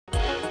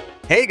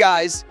Hey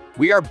guys,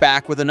 we are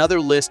back with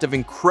another list of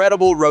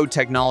incredible road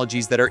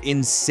technologies that are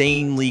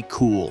insanely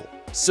cool.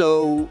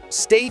 So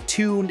stay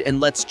tuned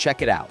and let's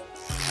check it out.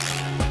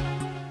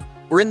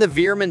 We're in the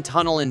Veerman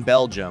Tunnel in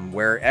Belgium,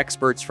 where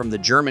experts from the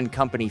German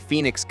company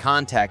Phoenix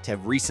Contact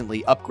have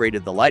recently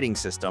upgraded the lighting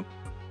system.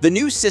 The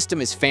new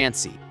system is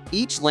fancy.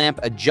 Each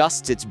lamp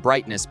adjusts its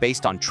brightness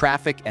based on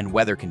traffic and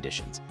weather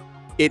conditions.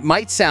 It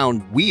might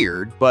sound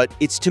weird, but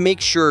it's to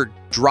make sure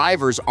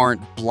drivers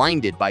aren't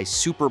blinded by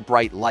super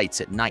bright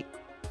lights at night.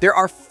 There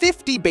are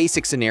 50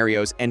 basic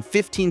scenarios and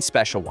 15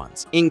 special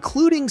ones,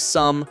 including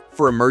some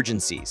for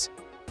emergencies.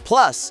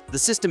 Plus, the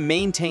system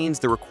maintains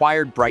the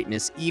required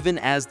brightness even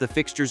as the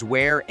fixtures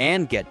wear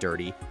and get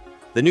dirty.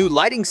 The new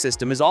lighting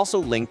system is also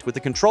linked with a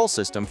control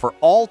system for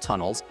all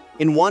tunnels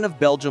in one of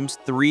Belgium's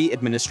 3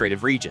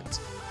 administrative regions.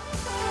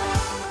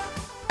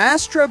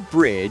 Astra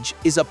Bridge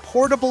is a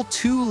portable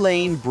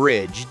 2-lane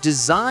bridge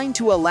designed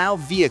to allow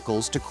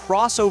vehicles to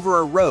cross over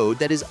a road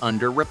that is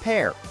under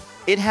repair.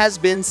 It has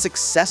been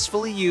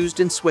successfully used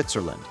in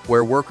Switzerland,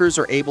 where workers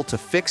are able to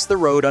fix the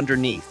road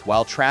underneath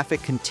while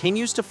traffic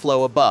continues to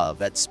flow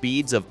above at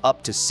speeds of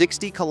up to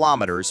 60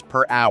 kilometers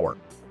per hour.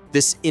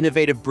 This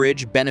innovative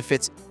bridge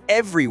benefits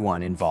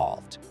everyone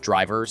involved: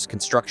 drivers,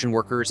 construction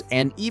workers,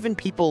 and even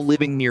people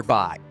living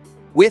nearby.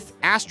 With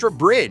Astra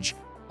Bridge,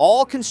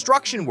 all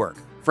construction work,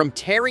 from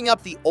tearing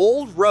up the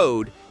old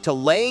road to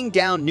laying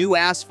down new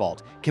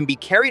asphalt, can be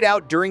carried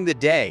out during the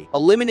day,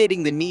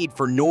 eliminating the need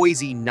for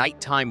noisy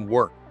nighttime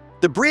work.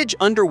 The bridge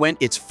underwent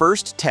its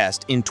first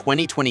test in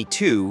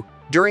 2022,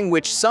 during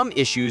which some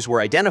issues were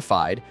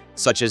identified,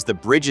 such as the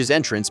bridge's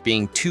entrance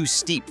being too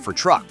steep for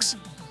trucks.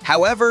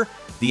 However,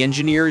 the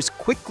engineers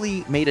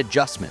quickly made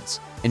adjustments,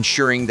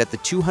 ensuring that the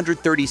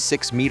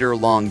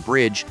 236-meter-long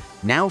bridge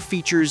now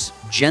features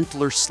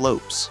gentler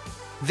slopes.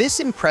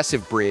 This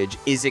impressive bridge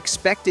is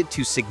expected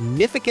to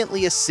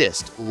significantly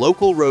assist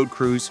local road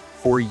crews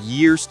for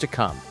years to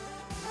come.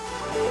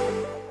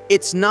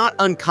 It's not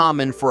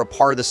uncommon for a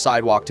part of the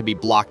sidewalk to be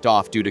blocked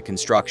off due to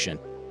construction.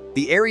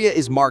 The area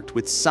is marked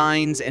with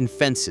signs and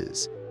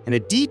fences, and a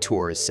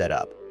detour is set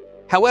up.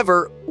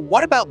 However,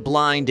 what about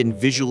blind and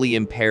visually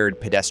impaired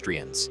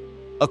pedestrians?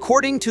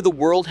 According to the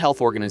World Health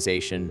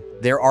Organization,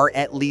 there are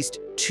at least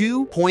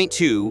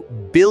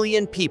 2.2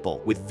 billion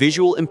people with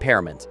visual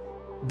impairment.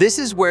 This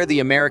is where the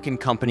American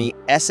company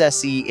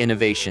SSE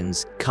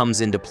Innovations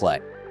comes into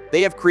play.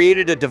 They have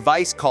created a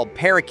device called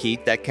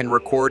Parakeet that can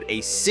record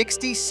a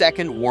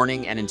 60-second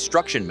warning and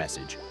instruction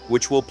message,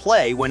 which will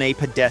play when a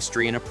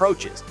pedestrian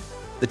approaches.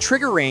 The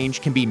trigger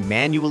range can be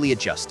manually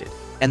adjusted,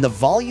 and the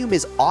volume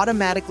is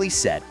automatically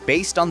set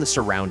based on the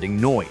surrounding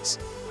noise.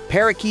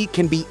 Parakeet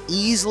can be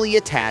easily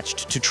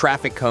attached to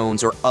traffic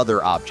cones or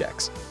other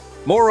objects.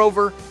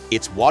 Moreover,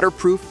 its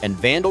waterproof and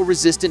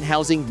vandal-resistant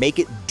housing make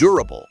it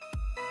durable.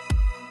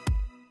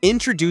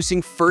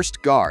 Introducing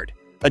FirstGard,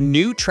 a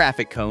new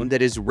traffic cone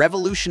that is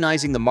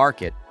revolutionizing the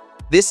market.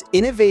 This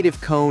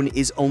innovative cone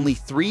is only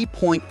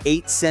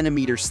 3.8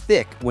 centimeters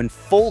thick when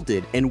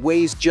folded and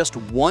weighs just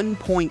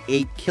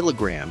 1.8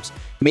 kilograms,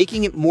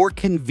 making it more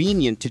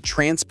convenient to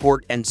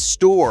transport and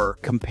store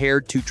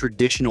compared to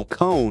traditional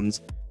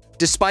cones.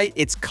 Despite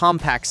its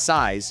compact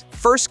size,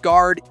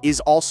 FirstGard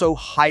is also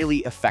highly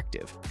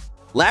effective.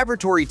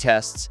 Laboratory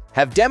tests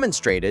have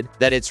demonstrated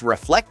that its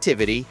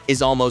reflectivity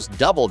is almost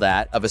double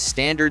that of a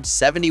standard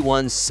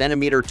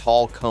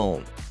 71-centimeter-tall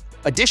cone.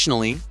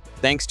 Additionally,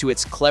 thanks to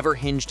its clever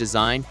hinge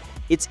design,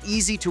 it's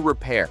easy to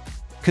repair.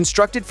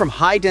 Constructed from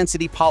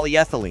high-density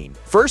polyethylene,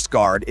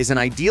 FirstGard is an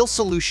ideal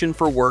solution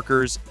for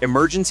workers,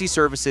 emergency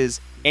services,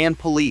 and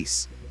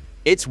police.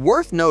 It's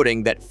worth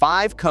noting that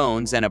 5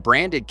 cones and a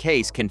branded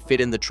case can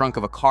fit in the trunk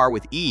of a car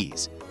with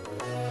ease.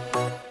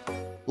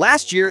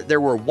 Last year,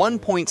 there were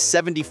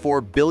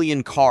 1.74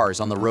 billion cars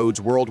on the roads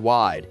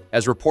worldwide,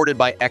 as reported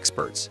by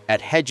experts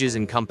at Hedges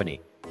 &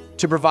 Company.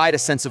 To provide a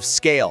sense of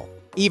scale,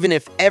 even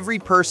if every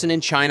person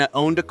in China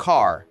owned a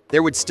car,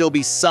 there would still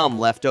be some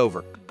left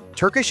over.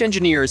 Turkish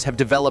engineers have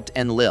developed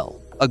Enlil,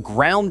 a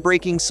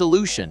groundbreaking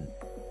solution.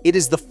 It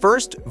is the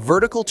first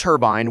vertical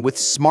turbine with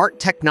smart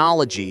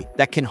technology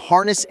that can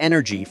harness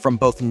energy from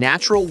both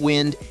natural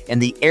wind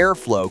and the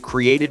airflow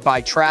created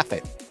by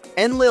traffic.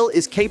 Enlil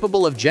is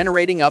capable of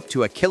generating up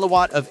to a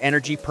kilowatt of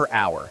energy per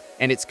hour,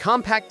 and its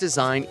compact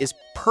design is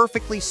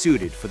perfectly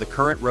suited for the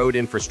current road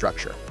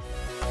infrastructure.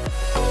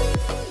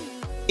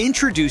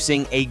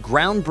 Introducing a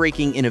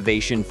groundbreaking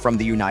innovation from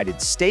the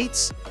United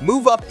States,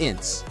 Move Up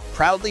Ints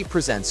proudly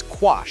presents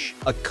QUASH,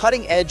 a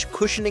cutting-edge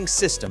cushioning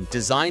system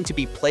designed to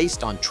be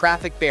placed on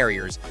traffic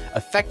barriers,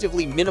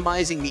 effectively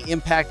minimizing the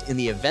impact in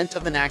the event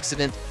of an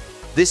accident.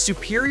 This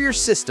superior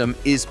system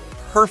is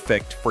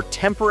perfect for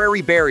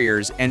temporary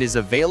barriers and is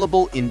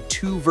available in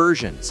 2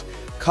 versions,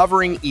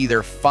 covering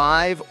either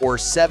 5 or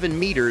 7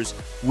 meters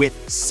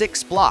with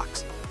 6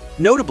 blocks.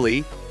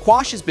 Notably,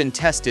 QUASH has been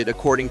tested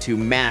according to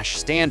MASH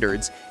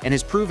standards and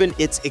has proven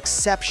its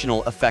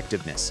exceptional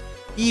effectiveness,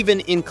 even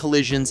in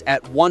collisions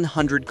at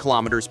 100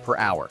 kilometers per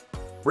hour.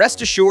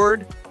 Rest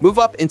assured,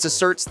 MoveUp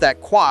asserts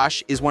that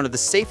QUASH is one of the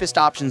safest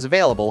options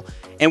available,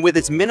 and with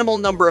its minimal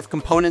number of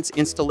components,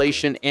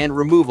 installation and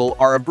removal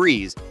are a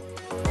breeze.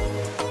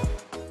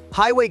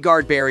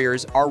 HighwayGuard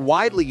barriers are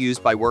widely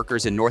used by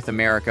workers in North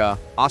America,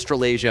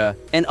 Australasia,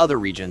 and other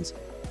regions.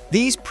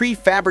 These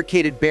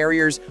prefabricated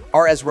barriers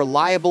are as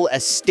reliable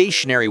as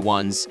stationary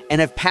ones and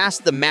have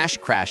passed the mash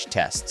crash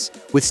tests,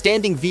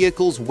 withstanding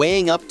vehicles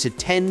weighing up to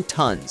 10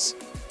 tons.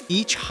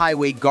 Each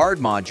HighwayGuard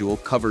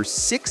module covers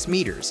 6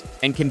 meters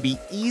and can be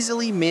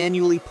easily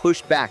manually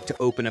pushed back to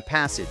open a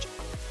passage.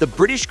 The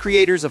British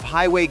creators of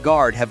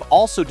HighwayGuard have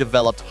also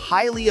developed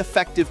highly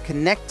effective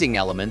connecting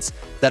elements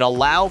that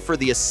allow for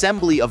the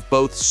assembly of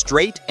both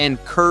straight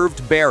and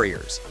curved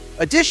barriers.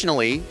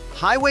 Additionally,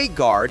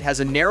 HighwayGuard has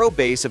a narrow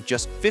base of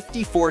just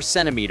 54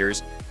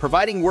 centimeters,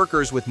 providing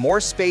workers with more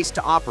space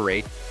to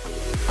operate.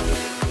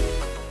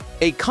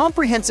 A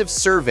comprehensive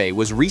survey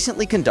was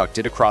recently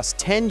conducted across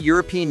 10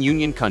 European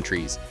Union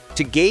countries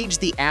to gauge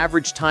the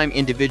average time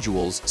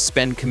individuals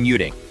spend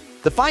commuting.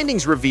 The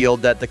findings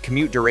revealed that the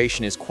commute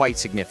duration is quite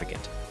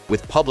significant,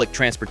 with public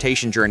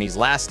transportation journeys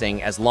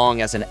lasting as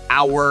long as an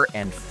hour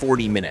and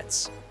 40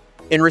 minutes.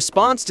 In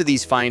response to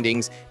these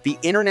findings, the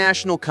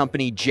international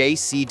company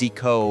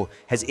JCDecaux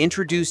has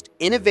introduced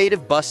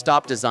innovative bus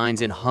stop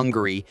designs in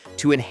Hungary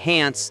to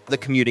enhance the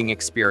commuting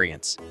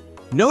experience.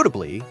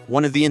 Notably,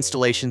 one of the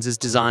installations is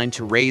designed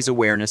to raise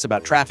awareness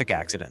about traffic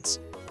accidents.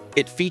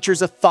 It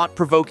features a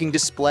thought-provoking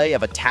display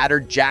of a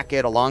tattered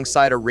jacket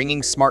alongside a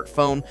ringing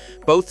smartphone,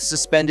 both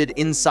suspended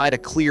inside a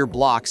clear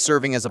block,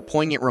 serving as a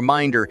poignant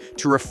reminder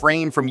to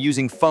refrain from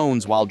using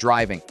phones while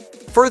driving.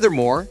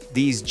 Furthermore,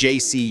 these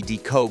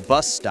JCDecaux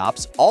bus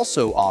stops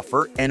also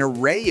offer an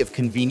array of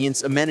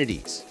convenience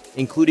amenities,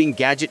 including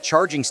gadget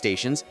charging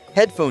stations,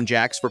 headphone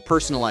jacks for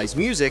personalized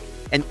music,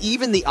 and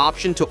even the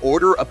option to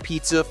order a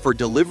pizza for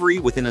delivery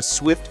within a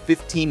swift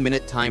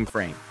 15-minute time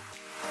frame.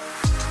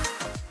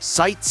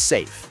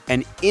 SiteSafe,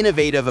 an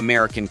innovative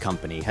American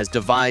company, has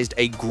devised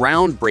a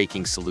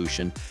groundbreaking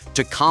solution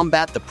to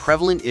combat the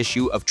prevalent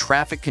issue of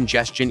traffic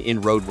congestion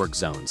in roadwork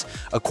zones.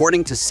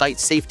 According to site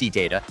safety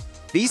data,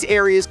 these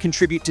areas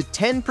contribute to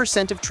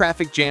 10% of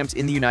traffic jams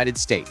in the United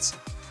States.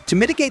 To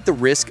mitigate the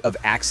risk of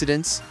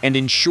accidents and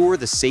ensure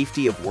the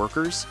safety of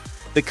workers,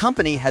 the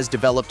company has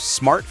developed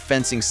smart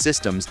fencing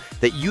systems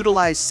that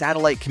utilize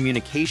satellite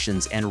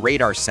communications and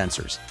radar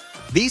sensors.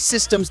 These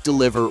systems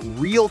deliver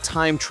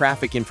real-time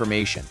traffic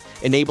information,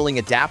 enabling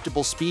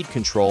adaptable speed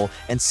control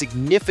and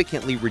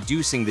significantly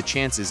reducing the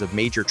chances of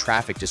major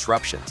traffic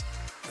disruptions.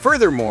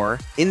 Furthermore,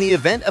 in the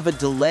event of a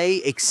delay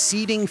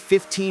exceeding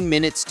 15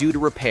 minutes due to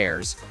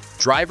repairs,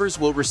 drivers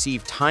will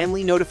receive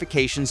timely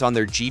notifications on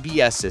their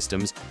GPS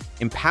systems,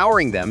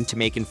 empowering them to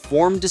make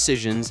informed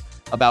decisions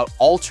about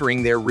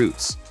altering their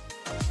routes.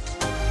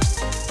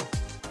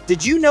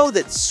 Did you know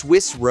that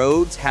Swiss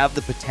roads have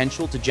the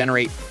potential to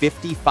generate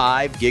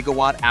 55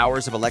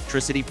 gigawatt-hours of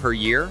electricity per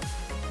year?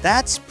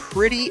 That's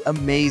pretty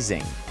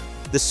amazing.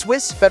 The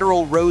Swiss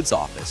Federal Roads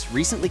Office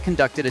recently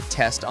conducted a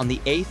test on the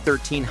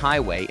A13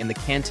 highway in the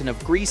canton of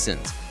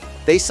Grisons.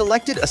 They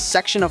selected a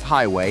section of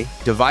highway,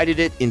 divided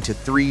it into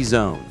 3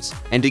 zones,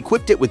 and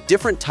equipped it with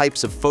different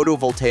types of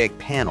photovoltaic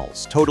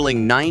panels,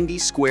 totaling 90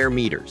 square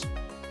meters.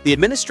 The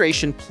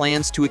administration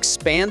plans to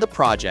expand the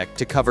project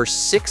to cover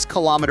 6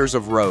 kilometers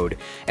of road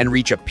and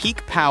reach a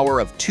peak power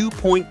of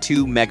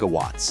 2.2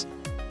 megawatts.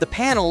 The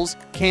panels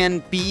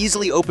can be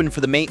easily opened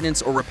for the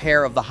maintenance or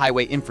repair of the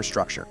highway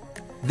infrastructure.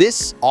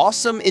 This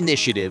awesome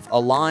initiative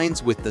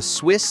aligns with the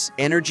Swiss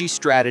Energy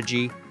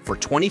Strategy for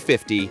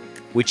 2050,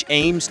 which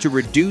aims to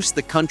reduce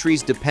the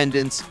country's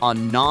dependence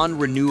on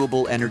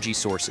non-renewable energy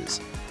sources.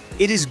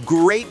 It is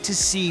great to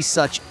see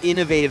such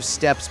innovative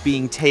steps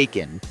being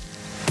taken.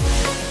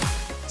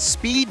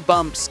 Speed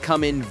bumps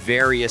come in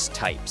various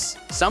types,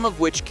 some of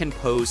which can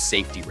pose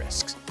safety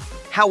risks.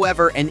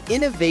 However, an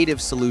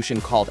innovative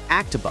solution called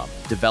Actibump,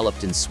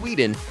 developed in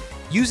Sweden,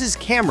 uses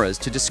cameras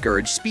to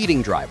discourage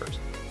speeding drivers.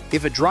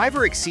 If a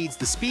driver exceeds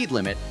the speed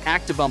limit,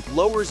 Actibump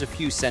lowers a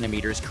few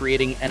centimeters,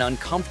 creating an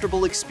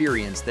uncomfortable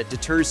experience that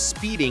deters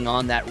speeding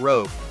on that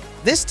road.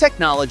 This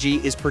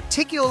technology is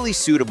particularly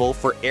suitable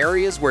for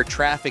areas where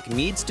traffic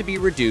needs to be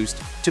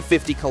reduced to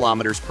 50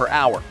 kilometers per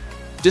hour.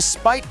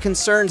 Despite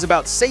concerns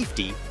about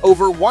safety,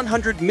 over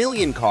 100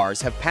 million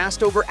cars have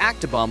passed over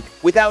Actibump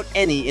without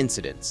any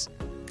incidents.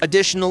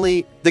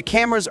 Additionally, the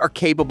cameras are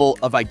capable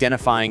of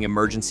identifying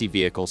emergency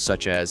vehicles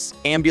such as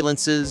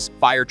ambulances,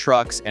 fire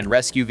trucks, and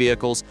rescue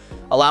vehicles,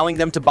 allowing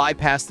them to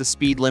bypass the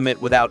speed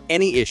limit without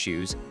any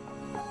issues.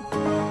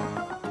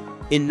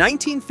 In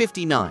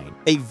 1959,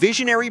 a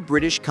visionary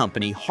British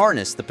company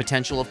harnessed the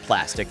potential of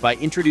plastic by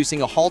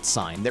introducing a halt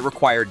sign that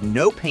required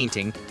no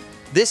painting.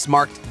 This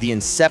marked the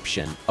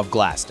inception of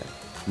Glasdon,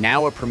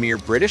 now a premier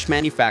British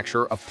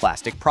manufacturer of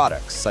plastic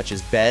products such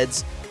as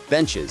beds,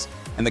 benches,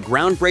 and the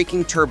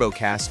groundbreaking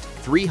Turbocast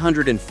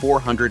 300 and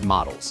 400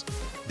 models.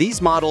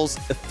 These models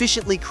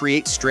efficiently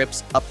create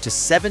strips up to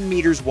 7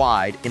 meters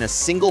wide in a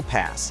single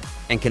pass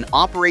and can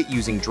operate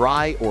using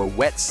dry or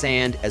wet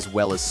sand as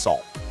well as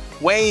salt.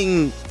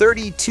 Weighing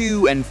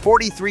 32 and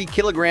 43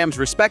 kilograms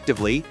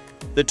respectively,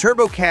 the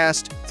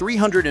Turbocast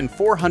 300 and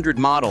 400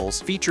 models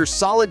feature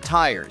solid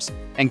tires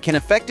and can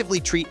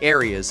effectively treat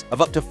areas of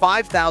up to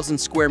 5,000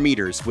 square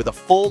meters with a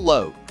full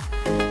load.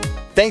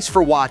 Thanks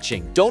for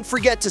watching. Don't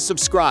forget to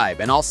subscribe,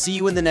 and I'll see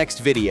you in the next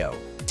video.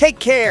 Take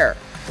care!